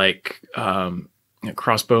with like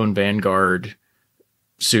Crossbone Vanguard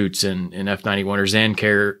suits in F-91 or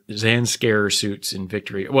Zanscare suits in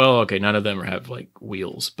Victory. Well, okay, none of them have like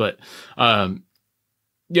wheels, but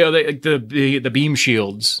Yeah, the beam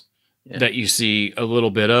shields that you see a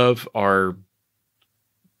little bit of are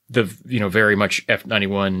the very much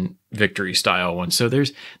F-91 Victory style ones. So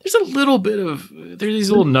there's a little bit of these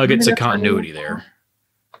little nuggets of continuity there.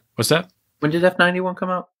 What's that? When did F-91 come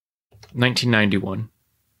out? 1991.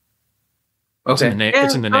 Okay,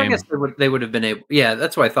 it's in the name. I guess they would have been able. Yeah,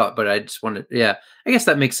 that's what I thought. But I just wanted. Yeah, I guess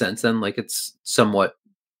that makes sense. Then, like, it's somewhat.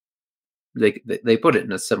 They put it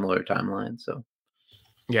in a similar timeline. So.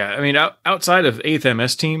 Yeah, I mean, outside of 8th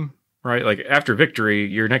MS Team, right? Like after Victory,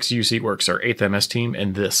 your next UC works are 8th MS Team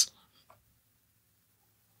and this.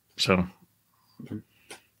 So,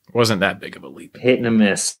 wasn't that big of a leap. Hit and a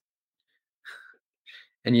miss.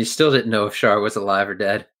 And you still didn't know if Char was alive or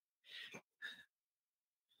dead.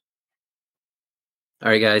 All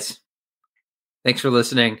right, guys. Thanks for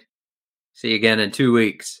listening. See you again in 2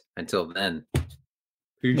 weeks. Until then.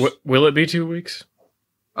 Will it be 2 weeks?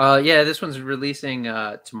 Yeah, this one's releasing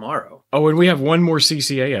tomorrow. Oh, and we have one more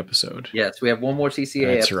CCA episode. Yes, we have one more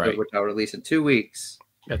CCA episode, right. Which I'll release in 2 weeks.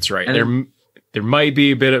 That's right. And there might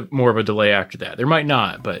be a bit more of a delay after that. There might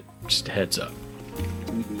not, but just a heads up.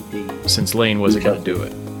 Since Lane wasn't going to do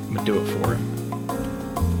it, I'm going to do it for him.